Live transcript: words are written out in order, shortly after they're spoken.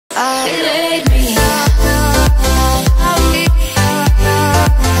violate me.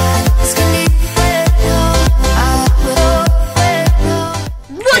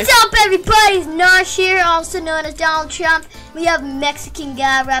 What's up, everybody? It's Nash here, also known as Donald Trump. We have a Mexican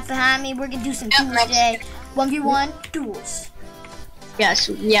guy right behind me. We're gonna do some duels today. 1v1 duels. Yes,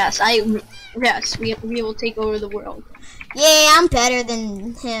 we will take over the world. Yeah, I'm better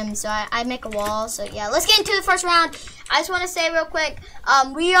than him, so I make a wall. So yeah, let's get into the first round. I just want to say real quick,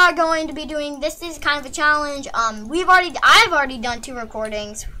 we are going to be doing this is kind of a challenge. I've already done 2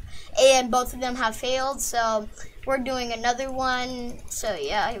 recordings, and both of them have failed. So we're doing another one. So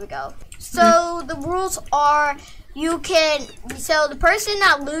yeah, here we go. So the rules are the person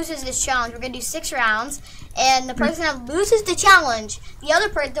that loses this challenge, we're gonna do 6 rounds, and the person that loses the challenge,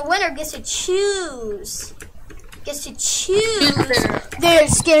 the winner gets to choose. Their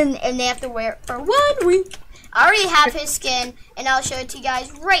skin, and they have to wear it for 1 week. I already have his skin, and I'll show it to you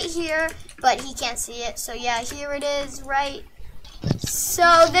guys right here, but he can't see it. So yeah, here it is, right?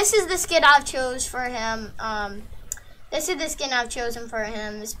 So this is the skin I've chose for him. This is the skin I've chosen for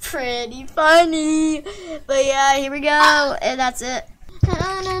him. It's pretty funny, but yeah, here we go, and that's it.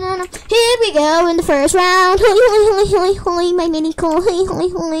 Here we go in the first round. Holy, my mini cool.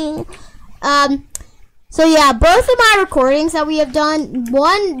 So yeah, both of my recordings that we have done,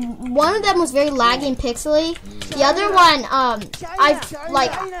 one of them was very laggy and pixely. The other one,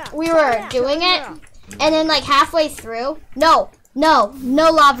 we were doing it, and then like halfway through, no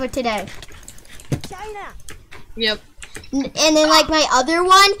lava today. Yep. And then like my other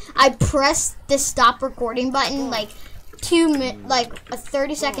one, I pressed the stop recording button like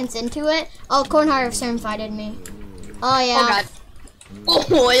 30 seconds into it. Oh, Cornhard have invited me. Oh yeah. Oh god.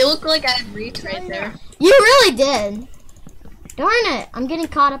 Oh, it looked like I had reach right there. You really did. Darn it! I'm getting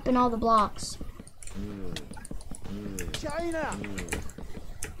caught up in all the blocks.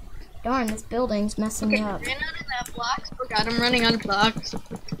 Darn, this building's messing me up. Ran out of that blocks. Oh god, I'm running on blocks.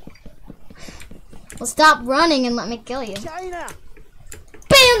 Well, stop running and let me kill you. Bam!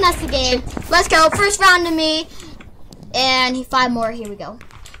 That's the game. Let's go. First round to me. And 5 more. Here we go.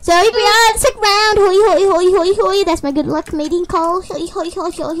 So here we are, 6th round. Holy. That's my good luck mating call.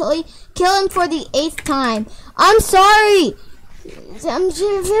 Holy. Kill him for the 8th time. I'm sorry. I'm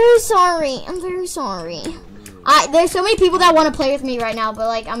very sorry. There's so many people that want to play with me right now, but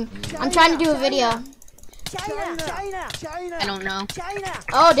like I'm trying to do a video. I don't know.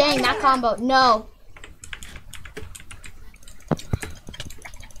 Oh dang, that combo. No.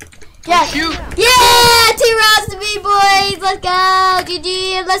 Yes. Yeah, 2 rounds to me, boys. Let's go.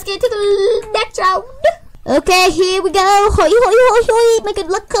 GG. Let's get to the next round. Okay, here we go. Holy. My good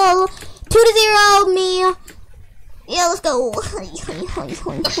luck call. 2-0, me. Yeah, let's go.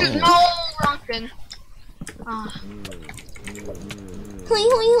 No, wrong pin.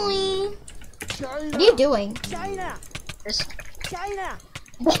 Holy. What are you doing? This.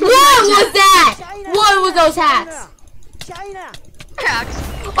 What was that? What was those hats? Hacks.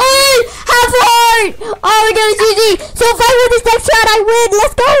 Oh, half heart! Oh my god, GG! So if I win this next round, I win.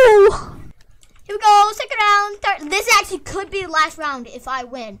 Let's go! Here we go, 2nd round. This actually could be the last round if I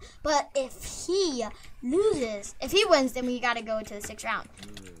win. But if he loses, if he wins, then we gotta go to the 6th round.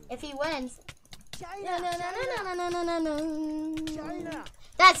 If he wins, no.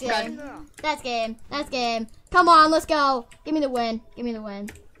 That's game. That's game. Come on, let's go. Give me the win.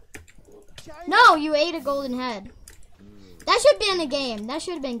 No, you ate a golden head. That should have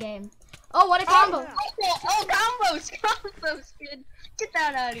been a game. Oh, what a combo. Oh, combos, kid. Get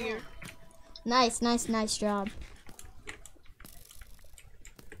that out of here. Nice job.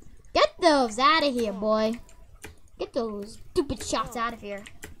 Get those out of here, boy. Get those stupid shots out of here.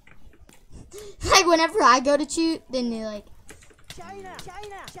 Like, whenever I go to shoot, then they're like...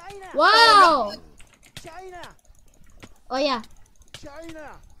 Whoa! Oh, yeah.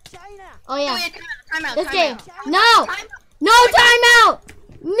 Oh, yeah. Time out. This game. No! No timeout!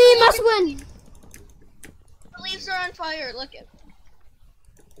 Me must win. The leaves are on fire. Look at.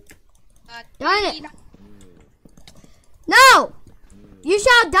 Darn it! No! You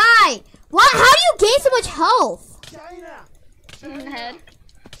shall die. What? How do you gain so much health? In the head.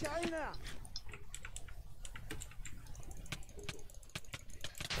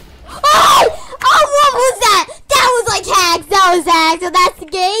 Oh! Oh! What was that? That was like hacks. So that's the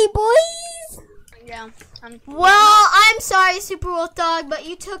game, boys. Yeah. Well, I'm sorry, Super Wolf Dog, but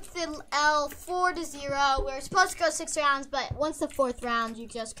you took the L 4-0. We were supposed to go 6 rounds, but once the 4th round, you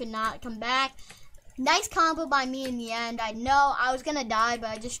just could not come back. Nice combo by me in the end. I know I was gonna die,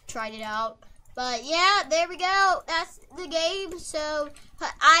 but I just tried it out. But yeah, there we go. That's the game. So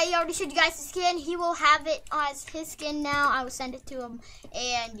I already showed you guys the skin. He will have it as his skin now. I will send it to him.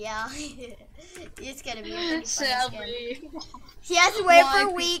 And yeah, it's gonna be a really fun skin. He has to wear it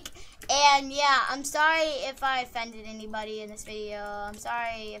for a week. And yeah, I'm sorry if I offended anybody in this video. I'm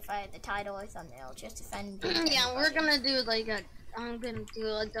sorry if the title or thumbnail just offended anybody. Yeah, we're gonna do like I'm gonna do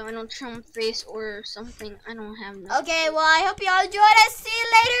a Donald Trump face or something. I don't have no. Okay, well I hope y'all enjoyed it. See you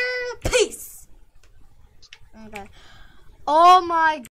later. Peace. Okay. Oh my